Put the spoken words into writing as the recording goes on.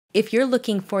If you're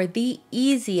looking for the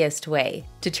easiest way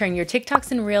to turn your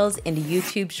TikToks and Reels into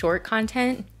YouTube short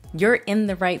content, you're in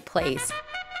the right place.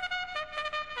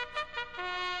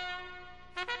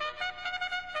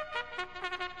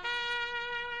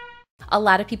 A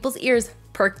lot of people's ears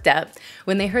perked up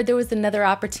when they heard there was another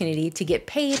opportunity to get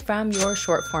paid from your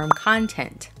short form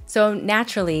content. So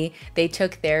naturally, they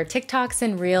took their TikToks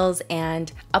and Reels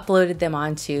and uploaded them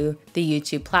onto the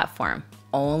YouTube platform,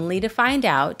 only to find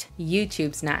out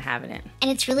YouTube's not having it. And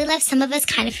it's really left some of us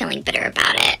kind of feeling bitter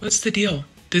about it. What's the deal?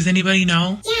 Does anybody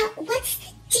know? Yeah, what's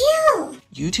the deal?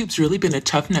 YouTube's really been a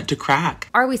tough nut to crack.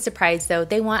 Are we surprised though?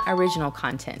 They want original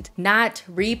content, not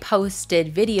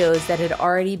reposted videos that had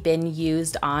already been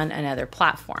used on another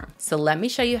platform. So let me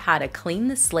show you how to clean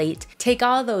the slate, take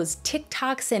all those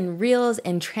TikToks and Reels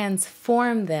and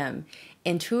transform them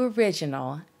into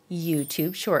original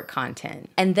YouTube short content.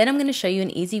 And then I'm going to show you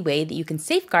an easy way that you can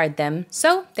safeguard them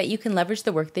so that you can leverage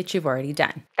the work that you've already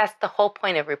done. That's the whole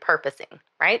point of repurposing,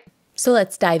 right? So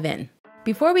let's dive in.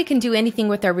 Before we can do anything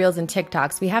with our Reels and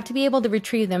TikToks, we have to be able to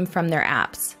retrieve them from their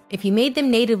apps. If you made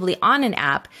them natively on an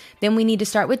app, then we need to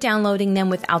start with downloading them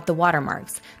without the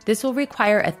watermarks. This will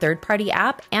require a third-party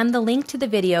app and the link to the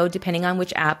video depending on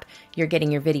which app you're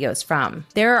getting your videos from.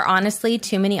 There are honestly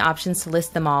too many options to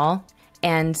list them all,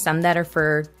 and some that are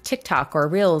for TikTok or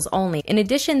Reels only. In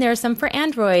addition, there are some for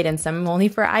Android and some only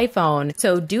for iPhone.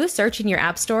 So do a search in your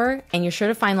app store and you're sure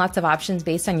to find lots of options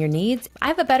based on your needs. I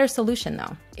have a better solution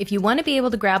though. If you want to be able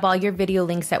to grab all your video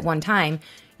links at one time,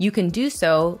 you can do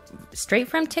so straight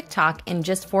from TikTok in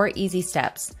just 4 easy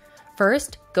steps.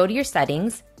 First, go to your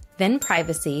settings, then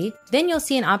privacy, then you'll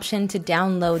see an option to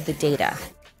download the data.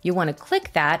 You want to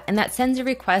click that, and that sends a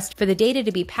request for the data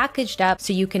to be packaged up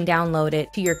so you can download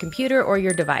it to your computer or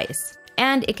your device.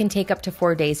 And it can take up to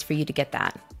 4 days for you to get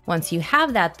that. Once you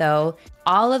have that though,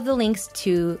 all of the links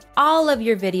to all of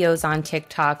your videos on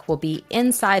TikTok will be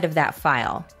inside of that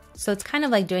file. So it's kind of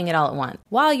like doing it all at once.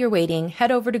 While you're waiting,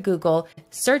 head over to Google,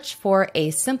 search for a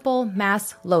simple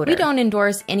mass loader. We don't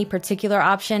endorse any particular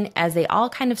option as they all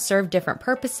kind of serve different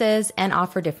purposes and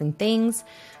offer different things.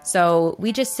 So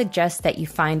we just suggest that you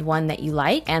find one that you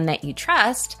like and that you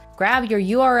trust, grab your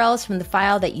URLs from the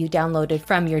file that you downloaded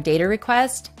from your data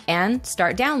request and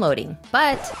start downloading.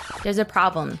 But there's a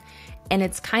problem. And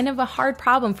it's kind of a hard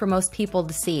problem for most people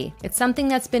to see. It's something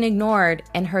that's been ignored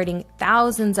and hurting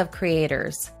thousands of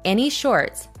creators. Any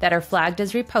shorts that are flagged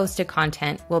as reposted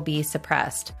content will be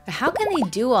suppressed. But how can they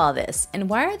do all this? And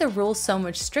why are the rules so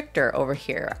much stricter over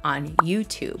here on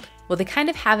YouTube? Well, they kind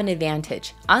of have an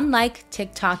advantage. Unlike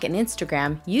TikTok and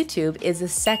Instagram, YouTube is the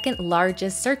second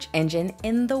largest search engine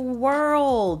in the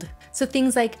world. So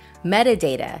things like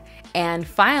metadata and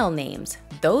file names,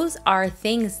 those are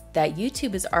things that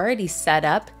YouTube is already set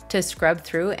up to scrub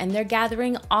through, and they're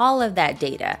gathering all of that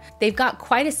data. They've got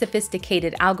quite a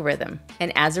sophisticated algorithm,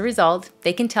 and as a result,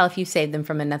 they can tell if you saved them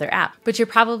from another app. But you're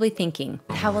probably thinking,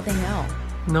 how will they know?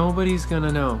 Nobody's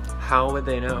gonna know. How would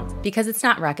they know? Because it's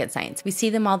not rocket science. We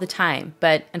see them all the time,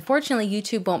 but unfortunately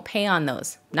YouTube won't pay on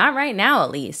those. Not right now,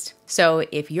 at least. So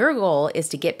if your goal is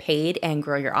to get paid and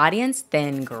grow your audience,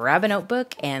 then grab a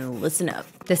notebook and listen up.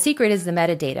 The secret is the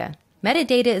metadata.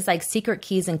 Metadata is like secret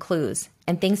keys and clues,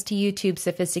 and thanks to YouTube's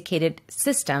sophisticated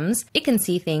systems, it can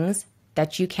see things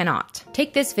that you cannot.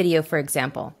 Take this video for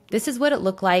example. This is what it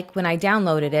looked like when I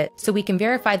downloaded it, so we can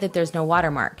verify that there's no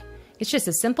watermark. It's just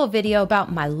a simple video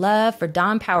about my love for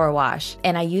Dawn Power Wash,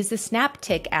 and I use the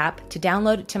SnapTik app to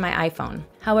download it to my iPhone.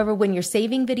 However, when you're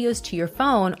saving videos to your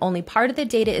phone, only part of the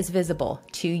data is visible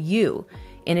to you.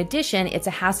 In addition, it's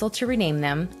a hassle to rename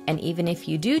them, and even if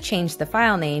you do change the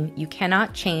file name, you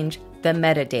cannot change the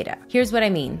metadata. Here's what I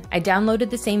mean. I downloaded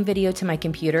the same video to my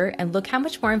computer, and look how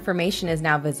much more information is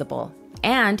now visible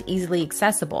and easily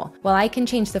accessible. While I can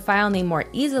change the file name more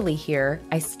easily here,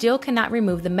 I still cannot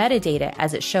remove the metadata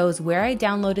as it shows where I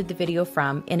downloaded the video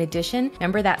from. In addition,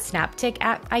 remember that SnapTik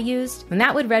app I used? And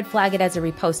that would red flag it as a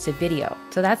reposted video.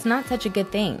 So that's not such a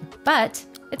good thing. But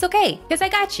it's okay, because I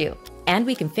got you. And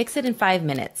we can fix it in 5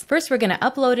 minutes. First, we're gonna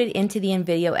upload it into the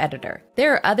InVideo editor.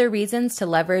 There are other reasons to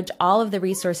leverage all of the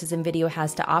resources InVideo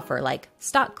has to offer, like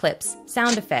stock clips,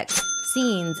 sound effects,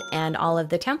 scenes, and all of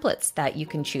the templates that you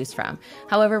can choose from.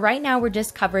 However, right now we're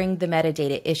just covering the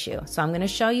metadata issue. So I'm gonna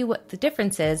show you what the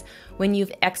difference is when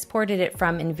you've exported it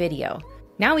from InVideo.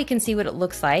 Now we can see what it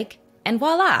looks like, and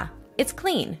voila, it's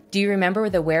clean. Do you remember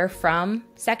the where from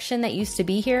section that used to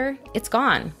be here? It's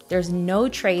gone. There's no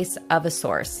trace of a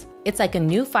source. It's like a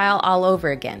new file all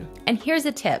over again. And here's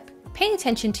a tip. Pay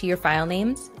attention to your file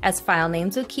names, as file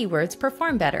names with keywords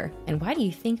perform better. And why do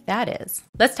you think that is?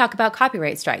 Let's talk about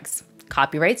copyright strikes.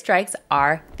 Copyright strikes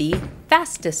are the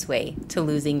fastest way to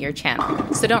losing your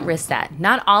channel. So don't risk that.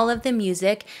 Not all of the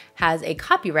music has a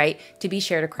copyright to be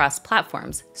shared across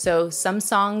platforms. So some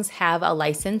songs have a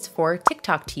license for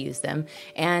TikTok to use them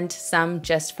and some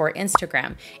just for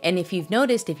Instagram. And if you've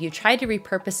noticed, if you tried to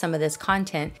repurpose some of this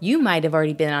content, you might have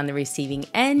already been on the receiving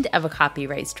end of a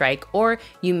copyright strike, or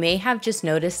you may have just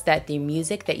noticed that the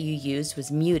music that you used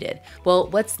was muted. Well,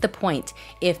 what's the point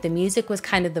if the music was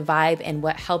kind of the vibe and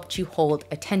what helped you hold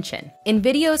attention?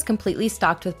 InVideo is completely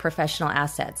stocked with professional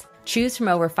assets. Choose from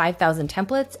over 5,000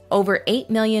 templates, over 8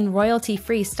 million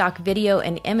royalty-free stock video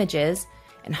and images,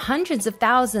 and hundreds of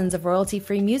thousands of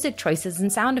royalty-free music choices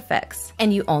and sound effects.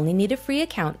 And you only need a free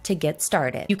account to get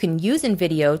started. You can use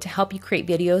InVideo to help you create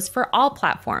videos for all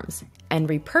platforms and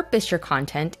repurpose your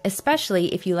content,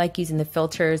 especially if you like using the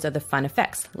filters or the fun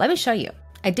effects. Let me show you.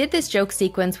 I did this joke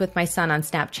sequence with my son on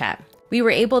Snapchat. We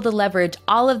were able to leverage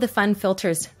all of the fun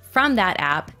filters from that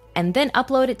app and then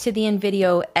upload it to the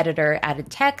InVideo editor, added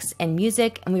text and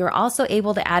music, and we were also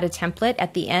able to add a template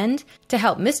at the end to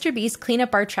help Mr. Beast clean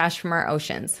up our trash from our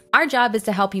oceans. Our job is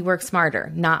to help you work smarter,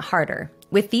 not harder.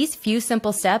 With these few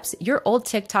simple steps, your old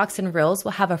TikToks and Reels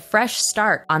will have a fresh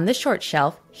start on the short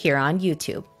shelf here on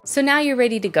YouTube. So now you're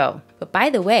ready to go. But by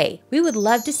the way, we would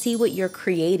love to see what you're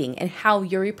creating and how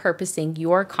you're repurposing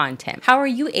your content. How are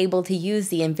you able to use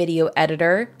the InVideo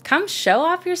editor? Come show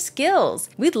off your skills.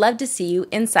 We'd love to see you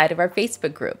inside of our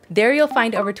Facebook group. There you'll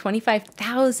find over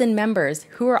 25,000 members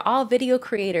who are all video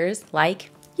creators like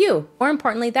you. More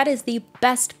importantly, that is the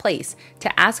best place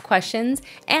to ask questions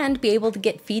and be able to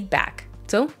get feedback.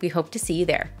 So we hope to see you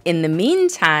there. In the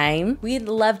meantime, we'd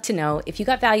love to know if you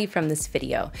got value from this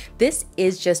video. This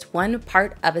is just one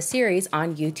part of a series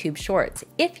on YouTube Shorts.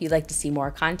 If you'd like to see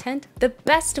more content, the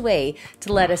best way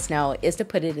to let us know is to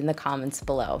put it in the comments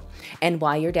below. And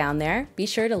while you're down there, be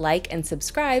sure to like and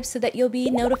subscribe so that you'll be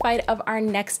notified of our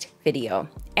next video.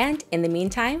 And in the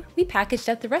meantime, we packaged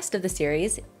up the rest of the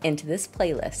series into this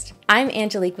playlist. I'm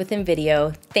Angelique with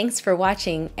InVideo. Thanks for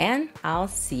watching, and I'll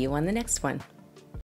see you on the next one.